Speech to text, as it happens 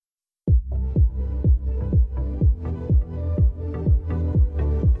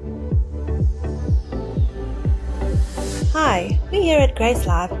Hi, we here at Grace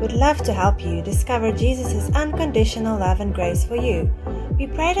Life would love to help you discover Jesus' unconditional love and grace for you. We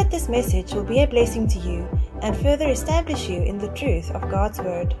pray that this message will be a blessing to you and further establish you in the truth of God's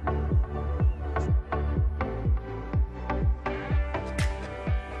Word.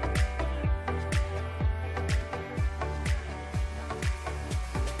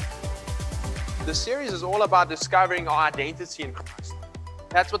 The series is all about discovering our identity in Christ.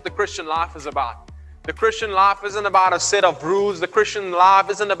 That's what the Christian life is about. The Christian life isn't about a set of rules. The Christian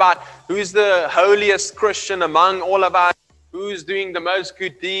life isn't about who's the holiest Christian among all of us, who's doing the most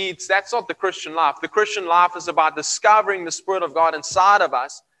good deeds. That's not the Christian life. The Christian life is about discovering the Spirit of God inside of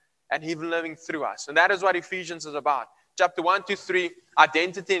us and Him living through us. And that is what Ephesians is about. Chapter 1 to 3,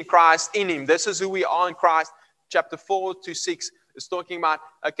 identity in Christ, in Him. This is who we are in Christ. Chapter 4 to 6 is talking about,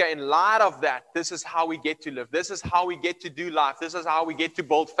 okay, in light of that, this is how we get to live. This is how we get to do life. This is how we get to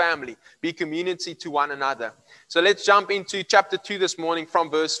build family, be community to one another. So let's jump into chapter 2 this morning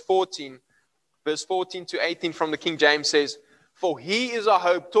from verse 14. Verse 14 to 18 from the King James says, "For He is our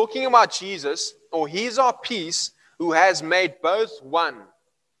hope," talking about Jesus, or He is our peace, who has made both one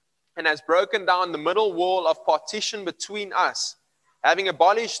and has broken down the middle wall of partition between us, having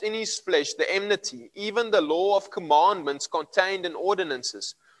abolished in His flesh the enmity, even the law of commandments contained in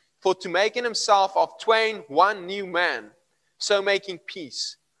ordinances, for to make in Himself of twain one new man, so making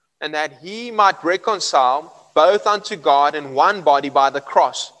peace, and that He might reconcile both unto God in one body by the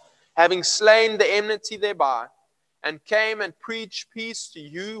cross, having slain the enmity thereby, and came and preached peace to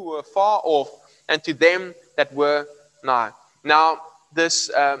you who were far off, and to them that were nigh. Now,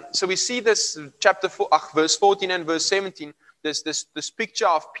 so we see this chapter 4, verse 14 and verse 17, this picture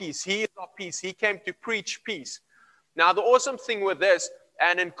of peace. He is our peace. He came to preach peace. Now, the awesome thing with this,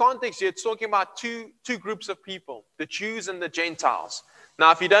 and in context here, it's talking about two groups of people, the Jews and the Gentiles.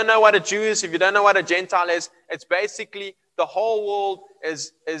 Now, if you don't know what a Jew is, if you don't know what a Gentile is, it's basically the whole world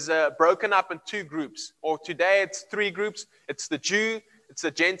is broken up in two groups. Or today, it's three groups. It's the Jew, it's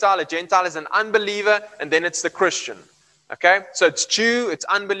the Gentile. A Gentile is an unbeliever, and then it's the Christian. Okay? So it's Jew, it's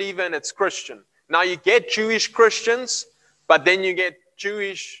unbeliever, and it's Christian. Now, you get Jewish Christians, but then you get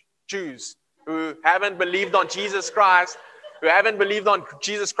Jewish Jews who haven't believed on Jesus Christ,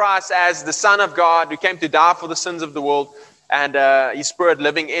 as the Son of God, who came to die for the sins of the world, and His Spirit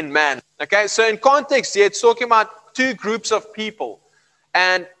living in man. Okay, so in context here, it's talking about two groups of people.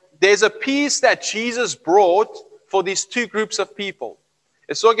 And there's a peace that Jesus brought for these two groups of people.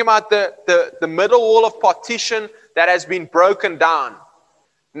 It's talking about the middle wall of partition that has been broken down.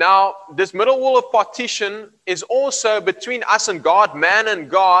 Now, this middle wall of partition is also between us and God, man and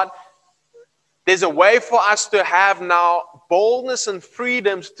God. There's a way for us to have now boldness and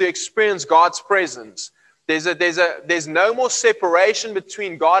freedoms to experience God's presence. There's no more separation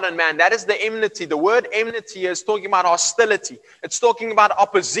between God and man. That is the enmity. The word enmity is talking about hostility. It's talking about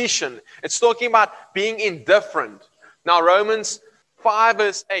opposition. It's talking about being indifferent. Now, Romans 5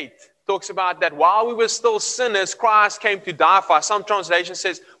 verse 8. Talks about that while we were still sinners, Christ came to die for us. Some translation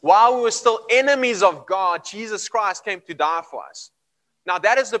says, while we were still enemies of God, Jesus Christ came to die for us. Now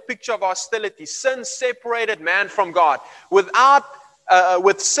that is the picture of hostility. Sin separated man from God. With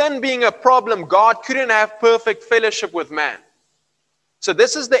sin being a problem, God couldn't have perfect fellowship with man. So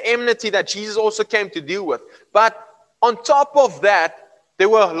this is the enmity that Jesus also came to deal with. But on top of that, there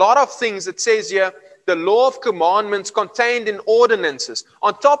were a lot of things. It says here, the law of commandments contained in ordinances.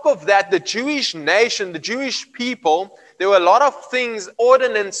 On top of that, the Jewish nation, the Jewish people, there were a lot of things,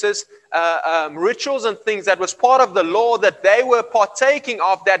 ordinances, rituals and things that was part of the law that they were partaking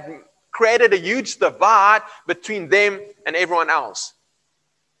of that created a huge divide between them and everyone else.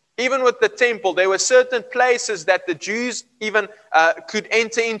 Even with the temple, there were certain places that the Jews even could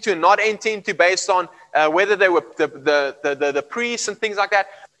enter into and not enter into based on whether they were the priests and things like that.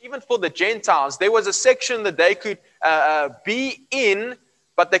 Even for the Gentiles, there was a section that they could be in,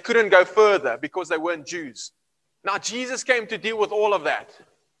 but they couldn't go further because they weren't Jews. Now, Jesus came to deal with all of that.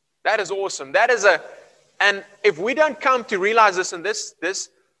 That is awesome. And if we don't come to realize this, and this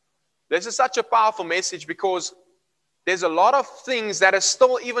is such a powerful message, because there's a lot of things that are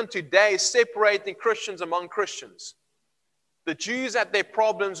still even today separating Christians among Christians. The Jews had their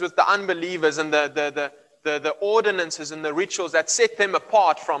problems with the unbelievers and the ordinances and the rituals that set them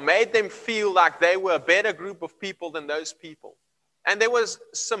apart made them feel like they were a better group of people than those people. And there was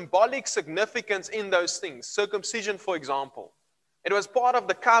symbolic significance in those things. Circumcision, for example. It was part of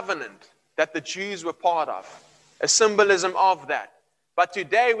the covenant that the Jews were part of. A symbolism of that. But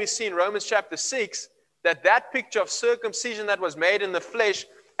today we see in Romans chapter 6 that picture of circumcision that was made in the flesh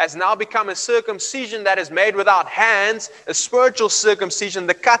has now become a circumcision that is made without hands, a spiritual circumcision,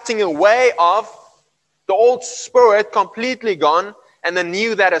 the cutting away of The old spirit completely gone, and the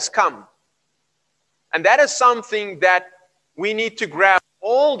new that has come. And that is something that we need to grab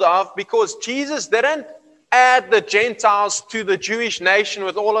hold of, because Jesus didn't add the Gentiles to the Jewish nation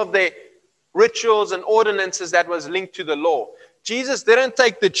with all of their rituals and ordinances that was linked to the law. Jesus didn't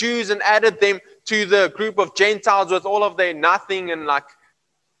take the Jews and added them to the group of Gentiles with all of their nothing and like.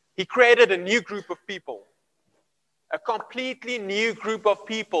 He created a new group of people. A completely new group of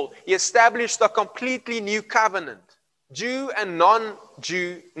people. He established a completely new covenant. Jew and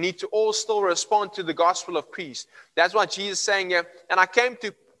non-Jew need to all still respond to the gospel of peace. That's what Jesus is saying here. And I came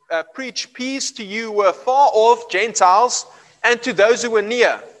to preach peace to you who are far off, Gentiles, and to those who are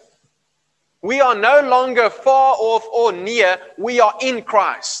near. We are no longer far off or near. We are in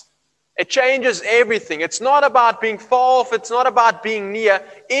Christ. It changes everything. It's not about being far off. It's not about being near.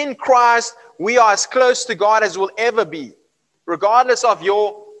 In Christ, we are as close to God as we'll ever be. Regardless of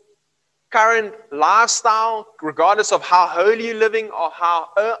your current lifestyle, regardless of how holy you're living or how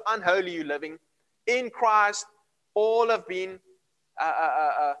unholy you're living, in Christ, all have been,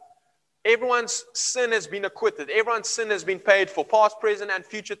 everyone's sin has been acquitted. Everyone's sin has been paid for, past, present, and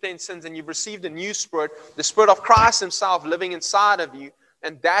future tense sins, and you've received a new spirit, the Spirit of Christ Himself living inside of you,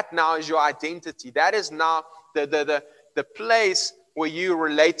 and that now is your identity. That is now the place where you're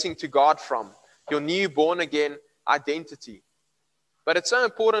relating to God from, your new born-again identity. But it's so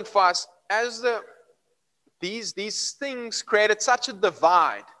important for us, as these things created such a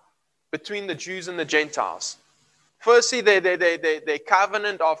divide between the Jews and the Gentiles. Firstly, their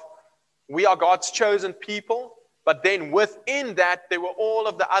covenant of we are God's chosen people, but then within that, there were all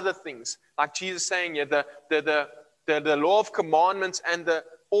of the other things. Like Jesus saying here, the law of commandments and the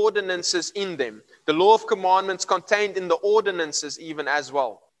ordinances in them. The law of commandments contained in the ordinances even as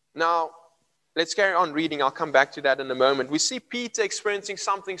well. Now, let's carry on reading. I'll come back to that in a moment. We see Peter experiencing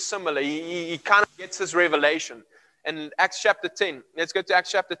something similar. He kind of gets his revelation. In Acts chapter 10, let's go to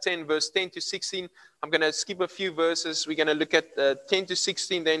Acts chapter 10, verse 10 to 16. I'm going to skip a few verses. We're going to look at 10 to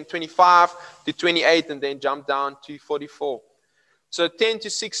 16, then 25 to 28, and then jump down to 44. So 10 to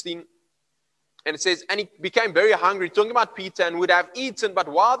 16, and it says, and he became very hungry, talking about Peter, and would have eaten, but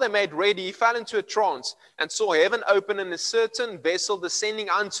while they made ready, he fell into a trance, and saw heaven open and a certain vessel descending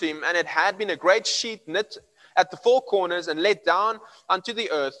unto him, and it had been a great sheet knit at the four corners, and let down unto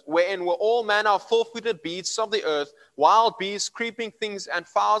the earth, wherein were all manner of four-footed beasts of the earth, wild beasts, creeping things, and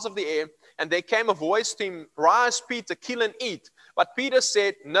fowls of the air. And there came a voice to him, Rise, Peter, kill and eat. But Peter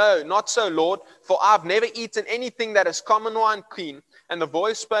said, No, not so, Lord, for I've never eaten anything that is common or unclean. And the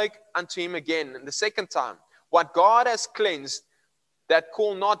voice spake unto him again, and the second time, What God has cleansed, that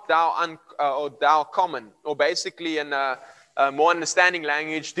call not thou or thou common. Or basically in a more understanding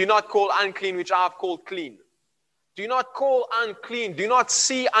language, do not call unclean which I have called clean. Do not call unclean, do not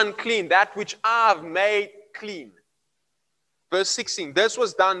see unclean that which I have made clean. Verse 16, this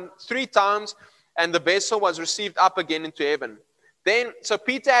was done 3 times, and the vessel was received up again into heaven. Then, so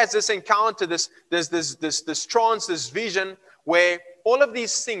Peter has this encounter, this trance, this vision, where all of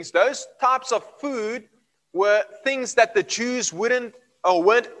these things, those types of food, were things that the Jews weren't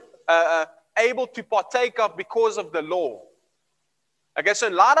able to partake of because of the law. Okay, so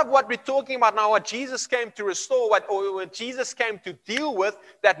a lot of what we're talking about now, what Jesus came to restore, what Jesus came to deal with,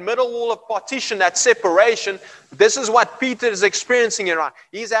 that middle wall of partition, that separation, this is what Peter is experiencing here. Right?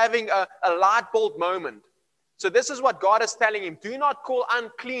 He's having a light bulb moment. So this is what God is telling him. Do not call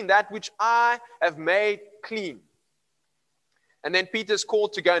unclean that which I have made clean. And then Peter's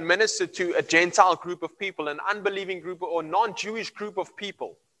called to go and minister to a Gentile group of people, an unbelieving group or non-Jewish group of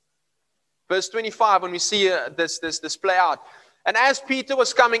people. Verse 25, when we see this play out. And as Peter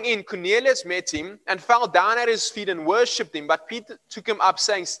was coming in, Cornelius met him and fell down at his feet and worshipped him. But Peter took him up,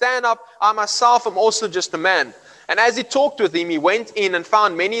 saying, Stand up, I myself am also just a man. And as he talked with him, he went in and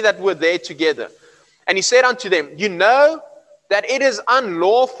found many that were there together. And he said unto them, You know that it is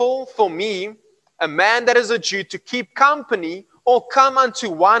unlawful for me, a man that is a Jew, to keep company or come unto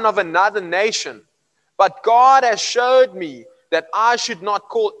one of another nation. But God has showed me that I should not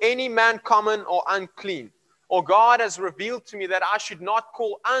call any man common or unclean. Or God has revealed to me that I should not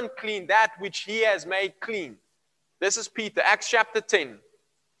call unclean that which He has made clean. This is Peter, Acts chapter 10.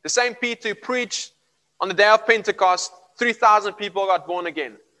 The same Peter who preached on the day of Pentecost, 3,000 people got born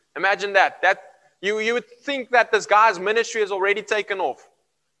again. Imagine that. You would think that this guy's ministry has already taken off.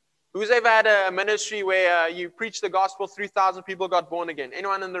 Who's ever had a ministry where you preach the gospel, 3,000 people got born again?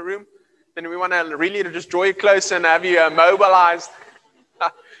 Anyone in the room? Then we want to really just draw you close and have you mobilized.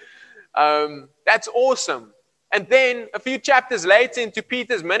 That's awesome. And then a few chapters later into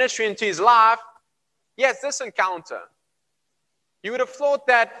Peter's ministry, into his life, he has this encounter. You would have thought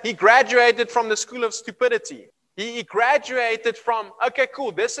that he graduated from the school of stupidity. He graduated from, okay,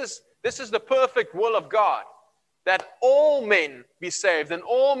 cool, this is the perfect will of God, that all men be saved and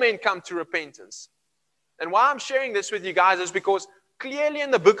all men come to repentance. And why I'm sharing this with you guys is because clearly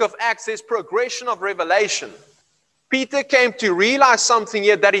in the book of Acts, there's progression of revelation. Peter came to realize something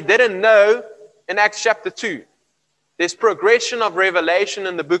here that he didn't know in Acts chapter 2. There's progression of revelation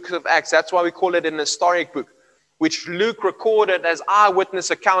in the book of Acts. That's why we call it an historic book, which Luke recorded as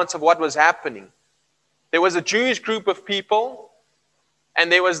eyewitness accounts of what was happening. There was a Jewish group of people,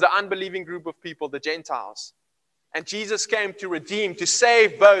 and there was the unbelieving group of people, the Gentiles. And Jesus came to redeem, to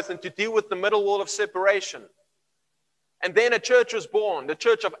save both, and to deal with the middle wall of separation. And then a church was born, the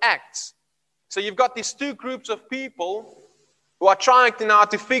church of Acts. So you've got these two groups of people who are trying to now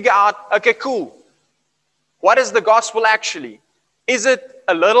to figure out, okay, cool, what is the gospel actually? Is it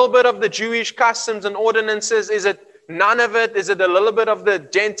a little bit of the Jewish customs and ordinances? Is it none of it? Is it a little bit of the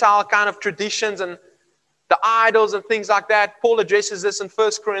Gentile kind of traditions and the idols and things like that? Paul addresses this in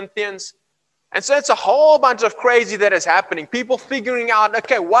 1 Corinthians. And so it's a whole bunch of crazy that is happening. People figuring out,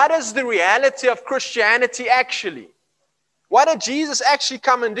 okay, what is the reality of Christianity actually? What did Jesus actually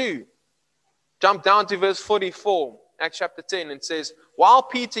come and do? Jump down to verse 44, Acts chapter 10, and it says, while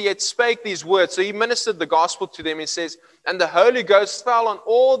Peter yet spake these words, so he ministered the gospel to them, he says, and the Holy Ghost fell on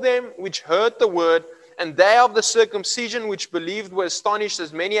all them which heard the word, and they of the circumcision which believed were astonished,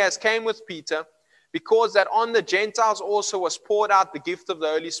 as many as came with Peter, because that on the Gentiles also was poured out the gift of the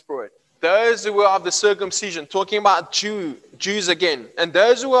Holy Spirit. Those who were of the circumcision, talking about Jews again, and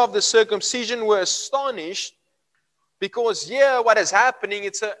those who were of the circumcision were astonished, because here what is happening,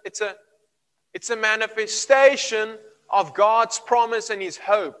 it's a manifestation of God's promise and His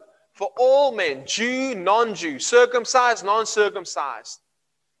hope for all men, Jew, non-Jew, circumcised, non-circumcised,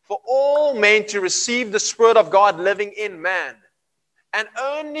 for all men to receive the Spirit of God living in man. And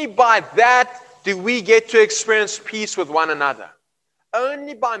only by that do we get to experience peace with one another.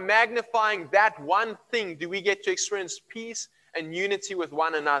 Only by magnifying that one thing do we get to experience peace and unity with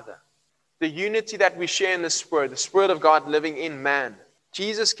one another. The unity that we share in the Spirit of God living in man.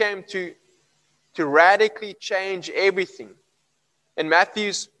 Jesus came to radically change everything. In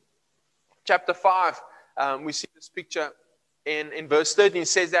Matthew's chapter 5, we see this picture in verse 13. It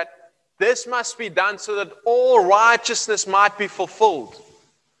says that this must be done so that all righteousness might be fulfilled.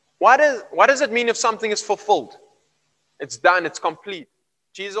 What does it mean if something is fulfilled? It's done, it's complete.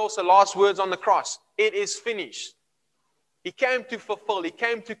 Jesus also, last words on the cross, it is finished. He came to fulfill, He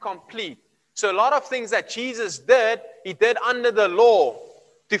came to complete. So a lot of things that Jesus did, He did under the law,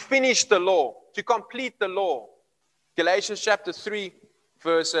 to finish the law, to complete the law. Galatians chapter 3,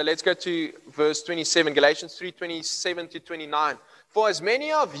 let's go to verse 27. Galatians 3, 27 to 29. For as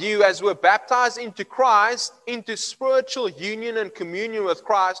many of you as were baptized into Christ, into spiritual union and communion with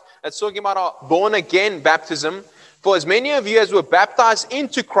Christ, that's talking about our born again baptism. For as many of you as were baptized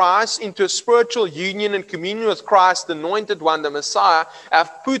into Christ, into a spiritual union and communion with Christ, the anointed one, the Messiah,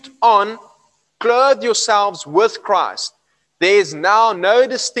 have put on, clothed yourselves with Christ. There is now no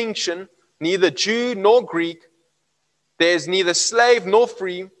distinction, neither Jew nor Greek. There is neither slave nor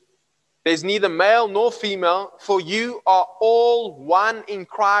free. There is neither male nor female, for you are all one in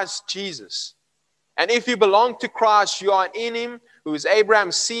Christ Jesus. And if you belong to Christ, you are in Him, who is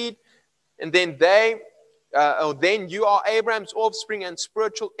Abraham's seed, and then then you are Abraham's offspring and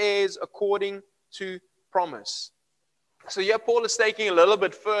spiritual heirs according to promise. So here Paul is taking a little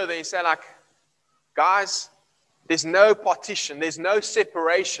bit further. He said, guys, there's no partition, there's no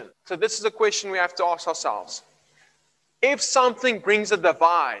separation. So this is a question we have to ask ourselves. If something brings a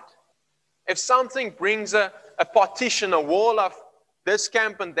divide, if something brings a partition, a wall of this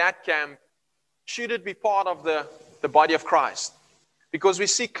camp and that camp, should it be part of the body of Christ? Because we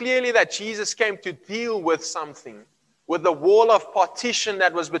see clearly that Jesus came to deal with something, with the wall of partition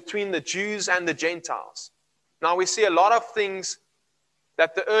that was between the Jews and the Gentiles. Now we see a lot of things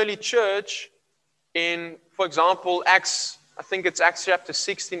that the early church in, for example, Acts, I think it's Acts chapter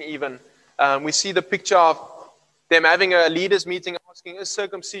 16 even, we see the picture of them having a leaders meeting asking, is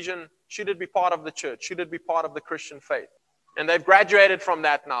circumcision, should it be part of the church? Should it be part of the Christian faith? And they've graduated from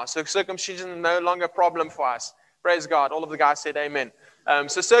that now. So circumcision is no longer a problem for us. Praise God. All of the guys said amen.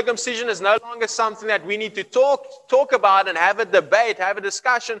 So circumcision is no longer something that we need to talk about and have a debate, have a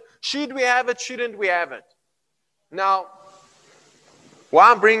discussion. Should we have it? Shouldn't we have it? Now,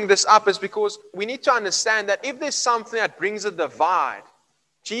 why I'm bringing this up is because we need to understand that if there's something that brings a divide,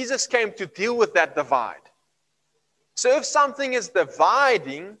 Jesus came to deal with that divide. So if something is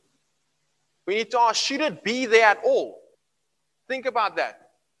dividing, we need to ask, should it be there at all? Think about that.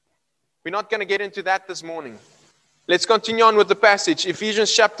 We're not going to get into that this morning. Let's continue on with the passage, Ephesians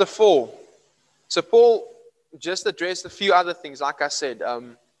chapter 4. So Paul just addressed a few other things, like I said.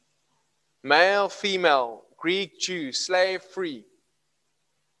 Male, female, Greek, Jew, slave, free.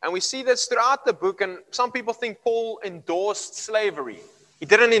 And we see this throughout the book, and some people think Paul endorsed slavery. He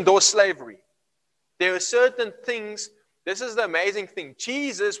didn't endorse slavery. There are certain things, this is the amazing thing.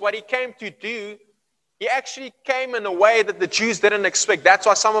 Jesus, what he came to do, he actually came in a way that the Jews didn't expect. That's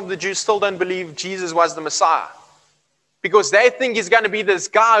why some of the Jews still don't believe Jesus was the Messiah. Because they think he's going to be this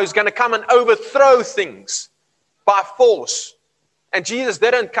guy who's going to come and overthrow things by force. And Jesus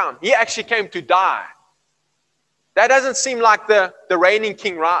didn't come. He actually came to die. That doesn't seem like the reigning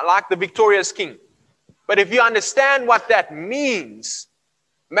king, right? Like the victorious king. But if you understand what that means,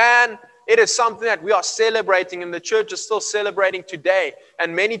 man, it is something that we are celebrating, and the church is still celebrating today.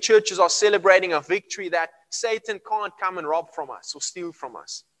 And many churches are celebrating a victory that Satan can't come and rob from us or steal from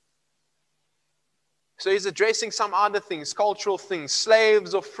us. So he's addressing some other things, cultural things,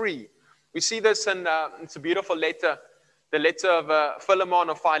 slaves or free. We see this in it's a beautiful letter. The letter of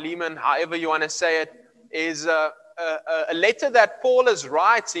Philemon or Philemon, however you want to say it, is a letter that Paul is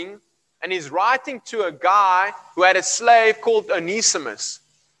writing, and he's writing to a guy who had a slave called Onesimus.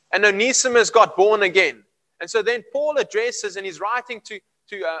 And Onesimus got born again. And so then Paul addresses, and he's writing to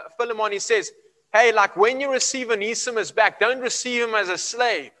Philemon, he says, hey, like when you receive Onesimus back, don't receive him as a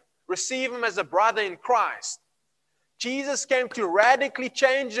slave. Receive him as a brother in Christ. Jesus came to radically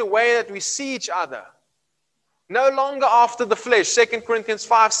change the way that we see each other. No longer after the flesh, 2 Corinthians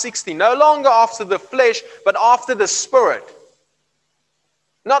 5:16. No longer after the flesh, but after the Spirit.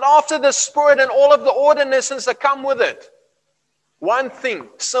 Not after the Spirit and all of the ordinations that come with it. One thing,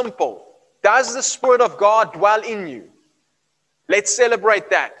 simple. Does the Spirit of God dwell in you? Let's celebrate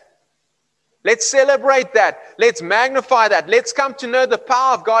that. Let's celebrate that. Let's magnify that. Let's come to know the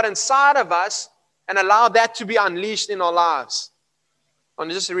power of God inside of us and allow that to be unleashed in our lives. I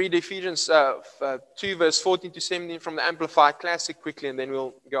want to just read Ephesians 2 verse 14 to 17 from the Amplified Classic quickly, and then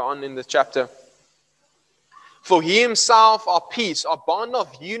we'll go on in the chapter. For he himself, our peace, our bond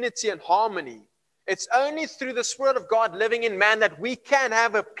of unity and harmony. It's only through the Spirit of God living in man that we can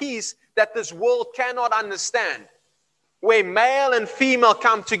have a peace that this world cannot understand. Where male and female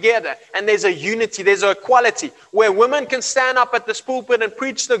come together and there's a unity, there's an equality. Where women can stand up at this pulpit and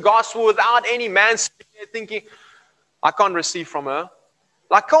preach the gospel without any man sitting there thinking, I can't receive from her.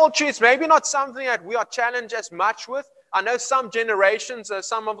 Like culture is maybe not something that we are challenged as much with. I know some generations,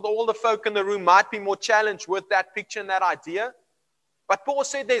 some of the older folk in the room might be more challenged with that picture and that idea. But Paul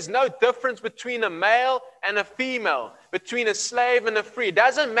said there's no difference between a male and a female, between a slave and a free. It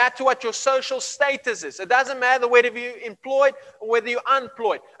doesn't matter what your social status is. It doesn't matter whether you're employed or whether you're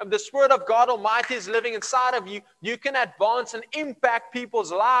unemployed. If the Spirit of God Almighty is living inside of you, you can advance and impact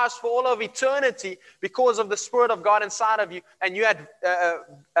people's lives for all of eternity because of the Spirit of God inside of you. And you had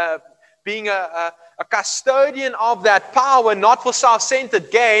being a custodian of that power, not for self-centered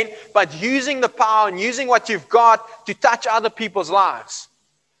gain, but using the power and using what you've got to touch other people's lives.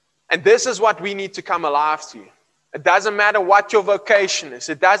 And this is what we need to come alive to. It doesn't matter what your vocation is.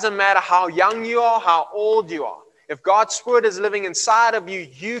 It doesn't matter how young you are, how old you are. If God's Spirit is living inside of you,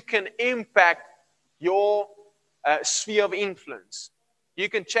 you can impact your sphere of influence. You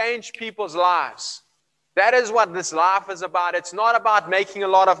can change people's lives. That is what this life is about. It's not about making a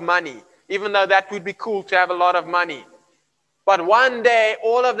lot of money, even though that would be cool to have a lot of money. But one day,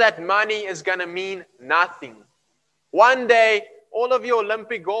 all of that money is going to mean nothing. One day, all of your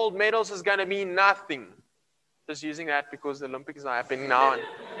Olympic gold medals is going to mean nothing. Just using that because the Olympics are happening now. And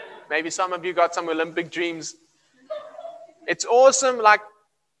maybe some of you got some Olympic dreams. It's awesome. Like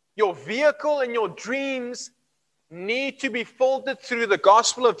your vehicle and your dreams need to be filtered through the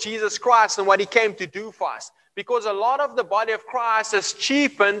gospel of Jesus Christ and what He came to do for us. Because a lot of the body of Christ has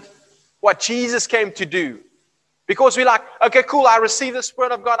cheapened what Jesus came to do. Because we're like, okay, cool, I receive the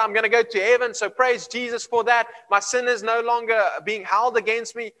Spirit of God, I'm going to go to heaven, so praise Jesus for that. My sin is no longer being held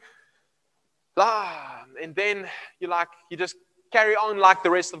against me. And then you just carry on like the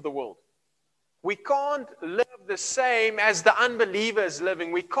rest of the world. We can't live the same as the unbelievers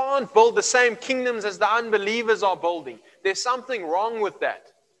living. We can't build the same kingdoms as the unbelievers are building. There's something wrong with that.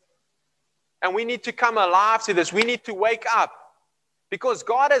 And we need to come alive to this. We need to wake up. Because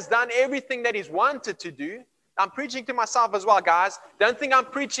God has done everything that He's wanted to do. I'm preaching to myself as well, guys. Don't think I'm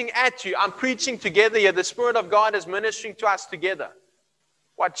preaching at you. I'm preaching together here. The Spirit of God is ministering to us together.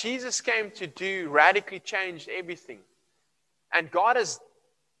 What Jesus came to do radically changed everything. And God has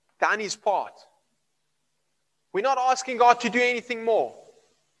done His part. We're not asking God to do anything more.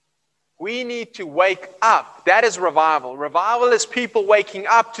 We need to wake up. That is revival. Revival is people waking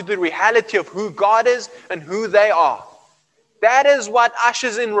up to the reality of who God is and who they are. That is what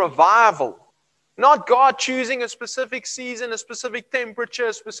ushers in revival. Not God choosing a specific season, a specific temperature,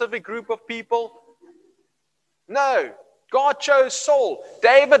 a specific group of people. No, God chose Saul.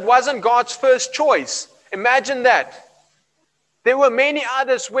 David wasn't God's first choice. Imagine that. There were many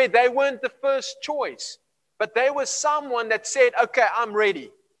others where they weren't the first choice. But there was someone that said, okay, I'm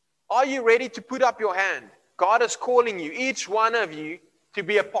ready. Are you ready to put up your hand? God is calling you, each one of you, to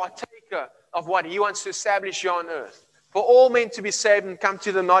be a partaker of what He wants to establish here on earth. For all men to be saved and come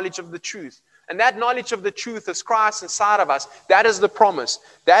to the knowledge of the truth. And that knowledge of the truth is Christ inside of us. That is the promise.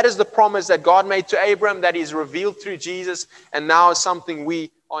 That is the promise that God made to Abraham, that is revealed through Jesus, and now is something we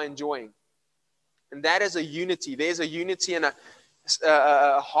are enjoying. And that is a unity. There's a unity and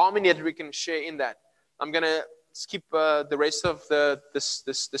a harmony that we can share in that. I'm going to skip the rest of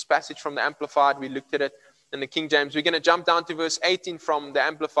this passage from the Amplified. We looked at it in the King James. We're going to jump down to verse 18 from the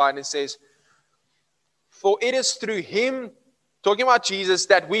Amplified, and it says, for it is through Him, talking about Jesus,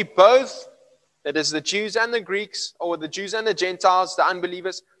 that we both, that is the Jews and the Greeks, or the Jews and the Gentiles, the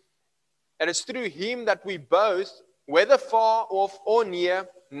unbelievers, it is through Him that we both, whether far off or near,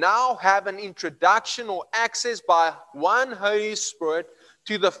 now have an introduction or access by one Holy Spirit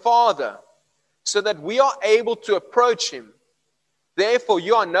to the Father, so that we are able to approach Him. Therefore,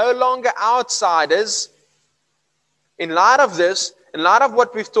 you are no longer outsiders. In light of this, in light of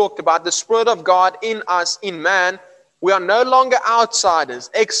what we've talked about, the Spirit of God in us, in man, we are no longer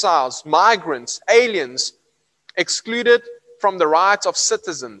outsiders, exiles, migrants, aliens, excluded from the rights of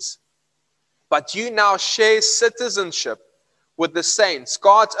citizens. But you now share citizenship with the saints,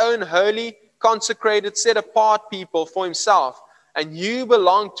 God's own holy, consecrated, set-apart people for Himself, and you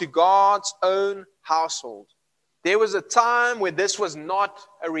belong to God's own household. There was a time where this was not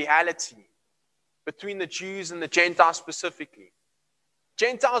a reality between the Jews and the Gentiles specifically.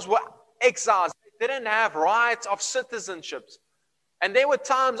 Gentiles were exiles. They didn't have rights of citizenships. And there were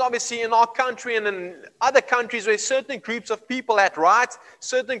times, obviously, in our country and in other countries where certain groups of people had rights,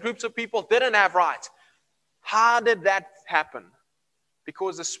 certain groups of people didn't have rights. How did that happen?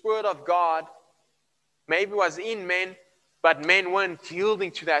 Because the Spirit of God maybe was in men, but men weren't yielding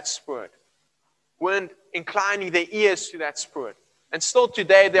to that Spirit, weren't inclining their ears to that Spirit. And still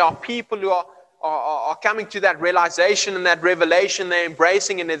today, there are people who are coming to that realization and that revelation. They're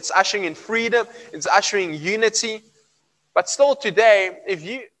embracing, and it's ushering in freedom, it's ushering unity. But still today,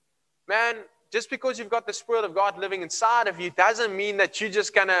 just because you've got the Spirit of God living inside of you, doesn't mean that you're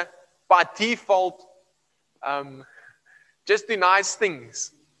just going to, by default, just do nice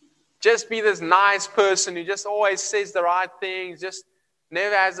things. Just be this nice person who just always says the right things, just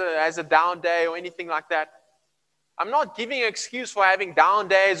never has a down day or anything like that. I'm not giving an excuse for having down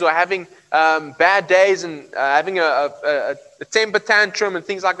days or having bad days and having a temper tantrum and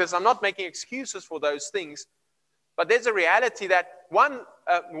things like this. I'm not making excuses for those things. But there's a reality that one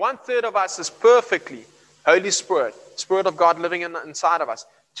third of us is perfectly Holy Spirit, Spirit of God living inside of us.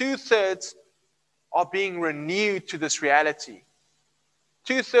 2/3 are being renewed to this reality.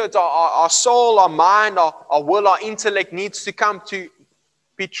 2/3 our soul, our mind, our will, our intellect needs to come to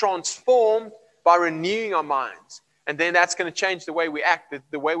be transformed by renewing our minds. And then that's going to change the way we act,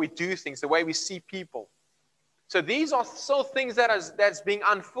 the way we do things, the way we see people. So these are still things that's being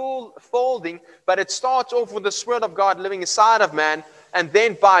unfolding, but it starts off with the Spirit of God living inside of man, and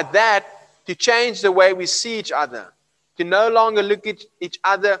then by that, to change the way we see each other, to no longer look at each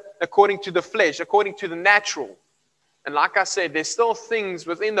other according to the flesh, according to the natural. And like I said, there's still things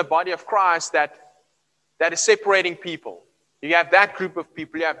within the body of Christ that is separating people. You have that group of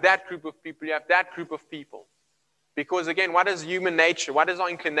people, you have that group of people, you have that group of people. Because again, what is human nature? What is our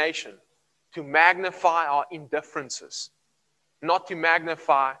inclination? To magnify our indifferences, not to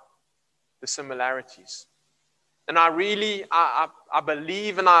magnify the similarities. And I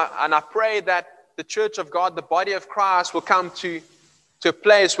believe and I pray that the church of God, the body of Christ, will come to a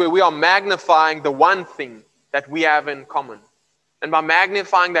place where we are magnifying the one thing that we have in common. And by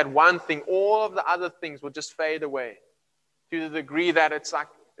magnifying that one thing, all of the other things will just fade away to the degree that it's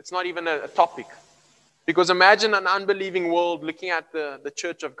not even a topic. Because imagine an unbelieving world looking at the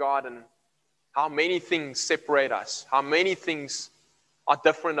church of God and how many things separate us, how many things are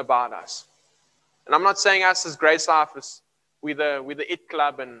different about us. And I'm not saying us as Grace Life, we're the it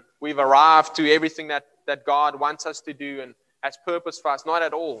club and we've arrived to everything that God wants us to do and has purpose for us. Not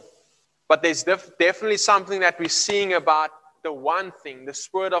at all. But there's definitely something that we're seeing about the one thing, the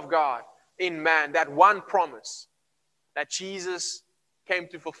Spirit of God in man, that one promise that Jesus came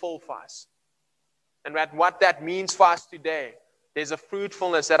to fulfill for us. And what that means for us today. There's a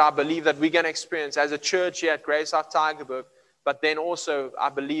fruitfulness that I believe that we're going to experience as a church here at Grace Life Tygerberg, but then also I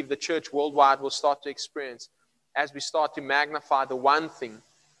believe the church worldwide will start to experience as we start to magnify the one thing,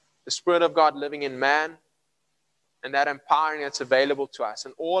 the Spirit of God living in man, and that empowering that's available to us,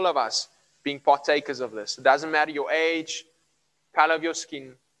 and all of us being partakers of this. It doesn't matter your age, color of your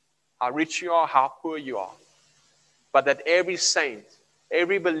skin, how rich you are, how poor you are, but that every saint,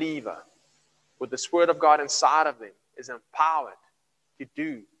 every believer with the Spirit of God inside of them is empowered to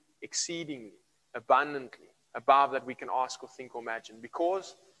do exceedingly, abundantly, above that we can ask or think or imagine,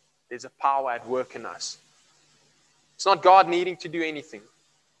 because there's a power at work in us. It's not God needing to do anything.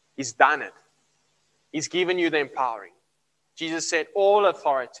 He's done it. He's given you the empowering. Jesus said, all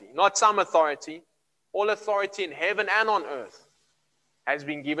authority, not some authority, all authority in heaven and on earth has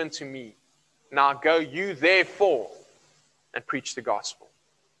been given to me. Now go you therefore and preach the gospel.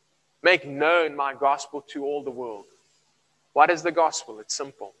 Make known my gospel to all the world. What is the gospel? It's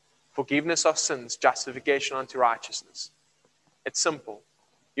simple. Forgiveness of sins, justification unto righteousness. It's simple.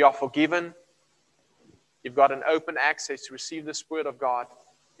 You are forgiven. You've got an open access to receive the Spirit of God.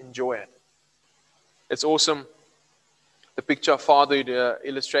 Enjoy it. It's awesome. The picture of Father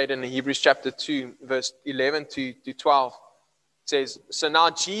illustrated in Hebrews chapter 2, verse 11 to 12. It says, so now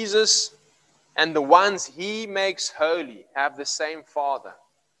Jesus and the ones he makes holy have the same Father.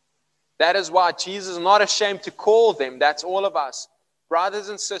 That is why Jesus is not ashamed to call them, that's all of us, brothers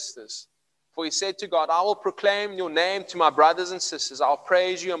and sisters. For he said to God, I will proclaim your name to my brothers and sisters. I'll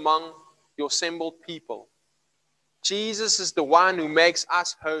praise you among your assembled people. Jesus is the one who makes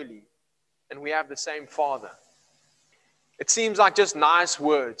us holy, and we have the same Father. It seems like just nice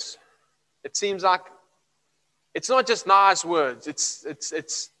words. It seems like it's not just nice words. This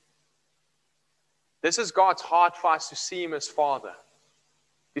is God's heart for us to see him as Father.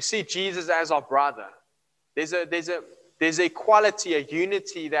 To see Jesus as our brother. There's a quality, a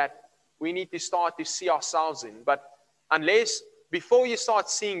unity that we need to start to see ourselves in. But unless, before you start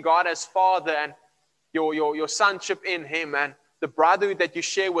seeing God as Father and your sonship in him and the brotherhood that you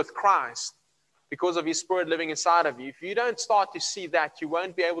share with Christ because of his Spirit living inside of you, if you don't start to see that, you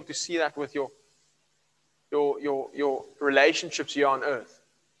won't be able to see that with your relationships here on earth.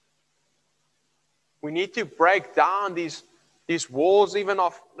 We need to break down these walls even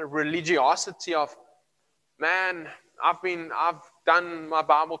of religiosity of, man, I've done my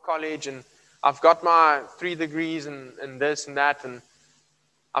Bible college and I've got my 3 degrees and this and that, and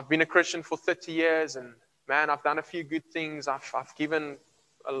I've been a Christian for 30 years, and man, I've done a few good things. I've given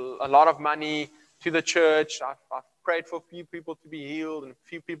a lot of money to the church. I've prayed for a few people to be healed, and a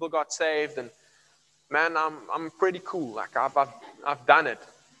few people got saved, and man, I'm pretty cool. Like I've done it.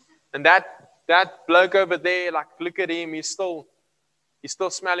 And that bloke over there, like, look at him. He's still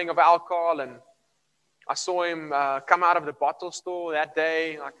smelling of alcohol, and I saw him come out of the bottle store that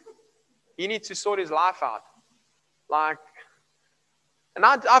day. Like, he needs to sort his life out. Like, and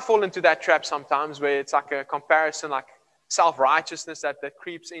I fall into that trap sometimes where it's like a comparison, like self-righteousness that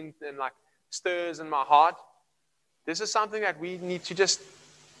creeps in and like stirs in my heart. This is something that we need to just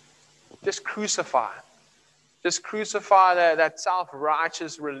crucify. Just crucify that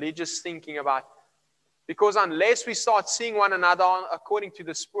self-righteous religious thinking about, because unless we start seeing one another according to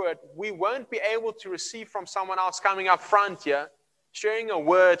the Spirit, we won't be able to receive from someone else coming up front here, sharing a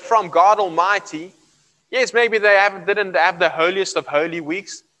word from God Almighty. Yes, maybe they didn't have the holiest of holy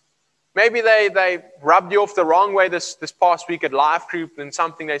weeks. Maybe they rubbed you off the wrong way this past week at Life Group and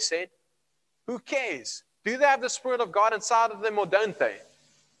something they said. Who cares? Do they have the Spirit of God inside of them or don't they?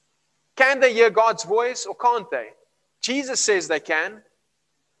 Can they hear God's voice or can't they? Jesus says they can.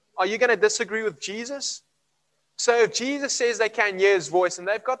 Are you going to disagree with Jesus? So if Jesus says they can hear his voice and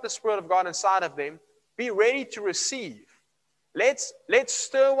they've got the Spirit of God inside of them, be ready to receive. Let's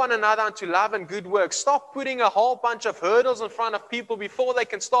stir one another unto love and good works. Stop putting a whole bunch of hurdles in front of people before they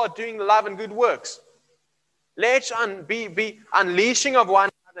can start doing the love and good works. Let's be unleashing of one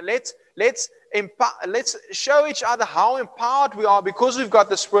another. Let's show each other how empowered we are because we've got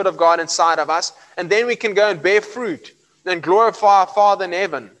the Spirit of God inside of us, and then we can go and bear fruit and glorify our Father in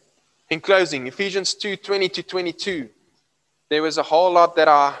heaven. In closing, Ephesians 2:20-22. There was a whole lot that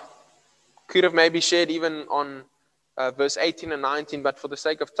I could have maybe shared even on verse 18 and 19, but for the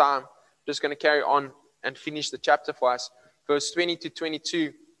sake of time, I'm just going to carry on and finish the chapter for us. Verse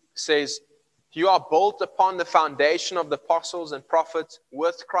 20-22 says, you are built upon the foundation of the apostles and prophets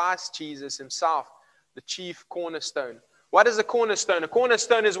with Christ Jesus himself, the chief cornerstone. What is a cornerstone? A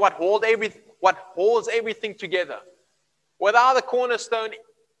cornerstone is what holds everything together. Without the cornerstone,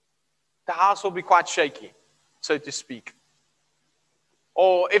 the house will be quite shaky, so to speak.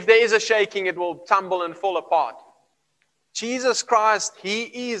 Or if there is a shaking, it will tumble and fall apart. Jesus Christ,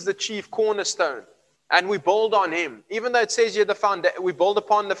 He is the chief cornerstone. And we build on Him. Even though it says here we build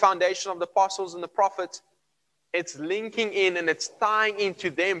upon the foundation of the apostles and the prophets, it's linking in and it's tying into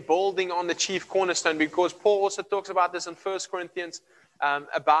them building on the chief cornerstone, because Paul also talks about this in 1 Corinthians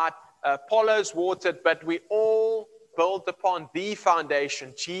about Apollos watered, but we all built upon the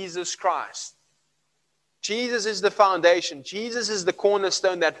foundation, Jesus Christ. Jesus is the foundation. Jesus is the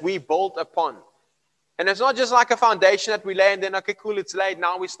cornerstone that we built upon. And it's not just like a foundation that we lay and then, okay, cool, it's laid.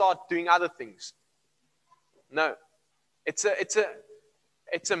 Now we start doing other things. No. It's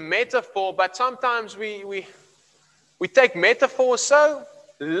a metaphor, but sometimes we take metaphors so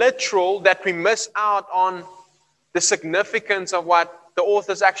literal that we miss out on the significance of what the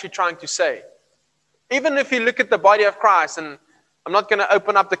author is actually trying to say. Even if you look at the body of Christ, and I'm not going to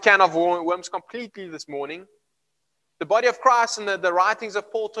open up the can of worms completely this morning, the body of Christ and the writings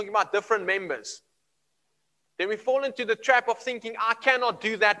of Paul talking about different members. Then we fall into the trap of thinking, I cannot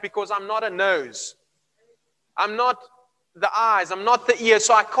do that because I'm not a nose. I'm not the eyes. I'm not the ears,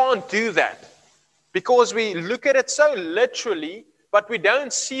 so I can't do that. Because we look at it so literally, but we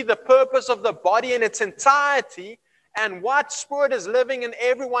don't see the purpose of the body in its entirety and what Spirit is living in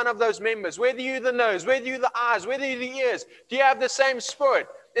every one of those members. Whether you're the nose, whether you're the eyes, whether you're the ears, do you have the same Spirit?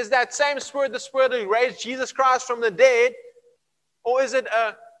 Is that same Spirit the Spirit who raised Jesus Christ from the dead? Or is it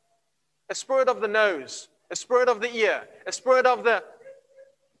a spirit of the nose, a spirit of the ear, a spirit of the...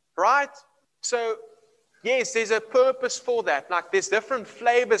 Right? So, yes, there's a purpose for that. Like there's different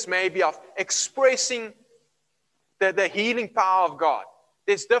flavors maybe of expressing the healing power of God.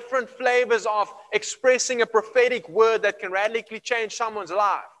 There's different flavors of expressing a prophetic word that can radically change someone's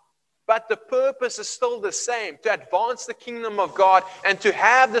life. But the purpose is still the same, to advance the kingdom of God and to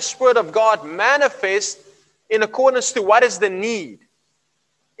have the Spirit of God manifest in accordance to what is the need.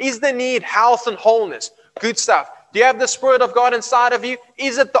 Is the need health and wholeness? Good stuff. Do you have the Spirit of God inside of you?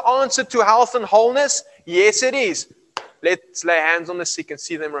 Is it the answer to health and wholeness? Yes, it is. Let's lay hands on the sick and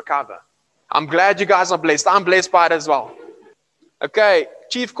see them recover. I'm glad you guys are blessed. I'm blessed by it as well. Okay,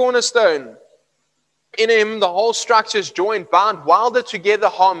 chief cornerstone. In Him, the whole structure is joined, bound, welded together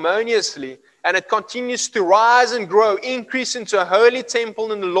harmoniously, and it continues to rise and grow, increase into a holy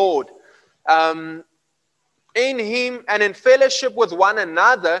temple in the Lord. In Him and in fellowship with one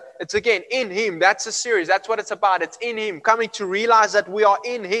another. It's again, in Him. That's a series. That's what it's about. It's in Him. Coming to realize that we are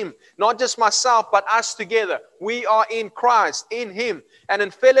in Him. Not just myself, but us together. We are in Christ, in Him. And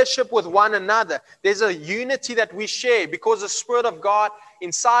in fellowship with one another. There's a unity that we share because the Spirit of God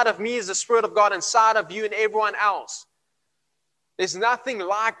inside of me is the Spirit of God inside of you and everyone else. There's nothing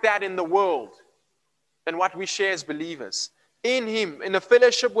like that in the world than what we share as believers. In Him, in a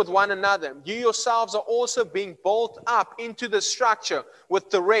fellowship with one another, you yourselves are also being built up into the structure with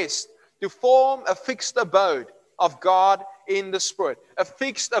the rest to form a fixed abode of God in the Spirit. A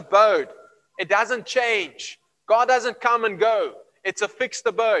fixed abode. It doesn't change. God doesn't come and go. It's a fixed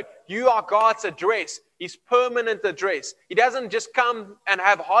abode. You are God's address, His permanent address. He doesn't just come and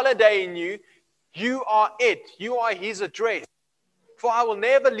have holiday in you. You are it. You are His address. For I will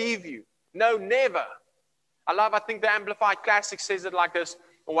never leave you. No, never. I think the Amplified Classic says it like this,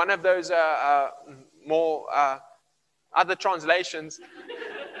 or one of those more other translations.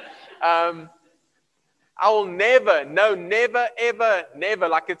 I will never, no, never, ever, never.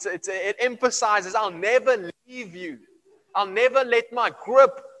 Like it emphasizes, I'll never leave you. I'll never let my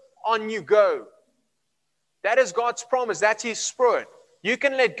grip on you go. That is God's promise. That's His Spirit. You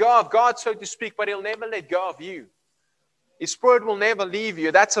can let go of God, so to speak, but He'll never let go of you. His Spirit will never leave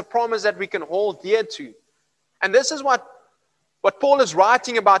you. That's a promise that we can hold dear to. And this is what Paul is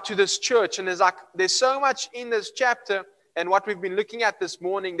writing about to this church. And there's so much in this chapter and what we've been looking at this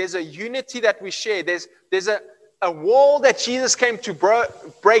morning. There's a unity that we share. There's a wall that Jesus came to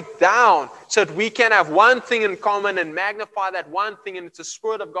break down so that we can have one thing in common and magnify that one thing. And it's the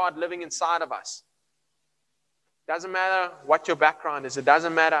Spirit of God living inside of us. It doesn't matter what your background is. It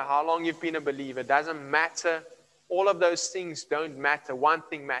doesn't matter how long you've been a believer. It doesn't matter. All of those things don't matter. One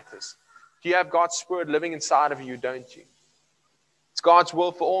thing matters. Do you have God's Spirit living inside of you, don't you? It's God's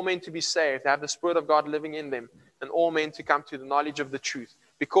will for all men to be saved, to have the Spirit of God living in them, and all men to come to the knowledge of the truth.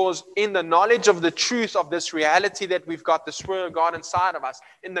 Because in the knowledge of the truth of this reality that we've got the Spirit of God inside of us,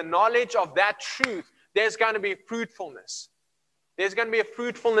 in the knowledge of that truth, there's going to be fruitfulness. There's going to be a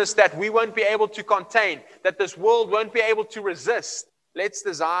fruitfulness that we won't be able to contain, that this world won't be able to resist. Let's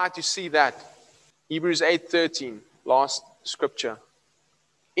desire to see that. Hebrews 8:13, last scripture.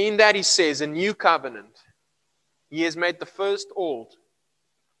 In that He says, a new covenant. He has made the first old.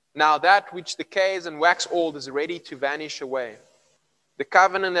 Now that which decays and wax old is ready to vanish away. The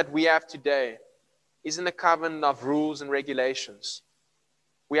covenant that we have today isn't a covenant of rules and regulations.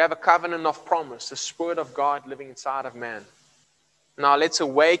 We have a covenant of promise, the Spirit of God living inside of man. Now let's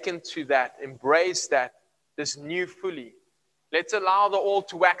awaken to that, embrace that, this new fully. Let's allow the old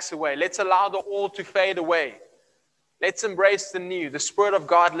to wax away. Let's allow the old to fade away. Let's embrace the new, the Spirit of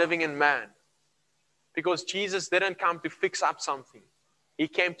God living in man. Because Jesus didn't come to fix up something. He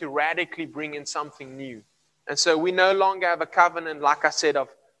came to radically bring in something new. And so we no longer have a covenant, like I said, of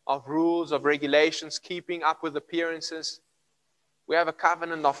rules, of regulations, keeping up with appearances. We have a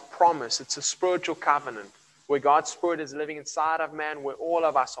covenant of promise. It's a spiritual covenant where God's Spirit is living inside of man, where all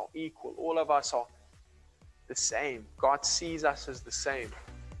of us are equal. All of us are the same. God sees us as the same.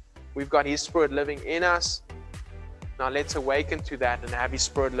 We've got His Spirit living in us. Now let's awaken to that and have His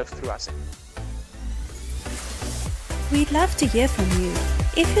Spirit live through us. We'd love to hear from you.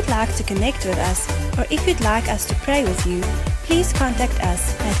 If you'd like to connect with us, or if you'd like us to pray with you, please contact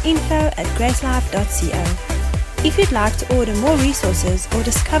us at info@gracelife.co. If you'd like to order more resources or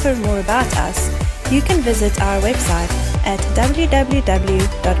discover more about us, you can visit our website at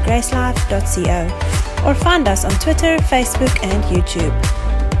www.gracelife.co or find us on Twitter, Facebook, and YouTube.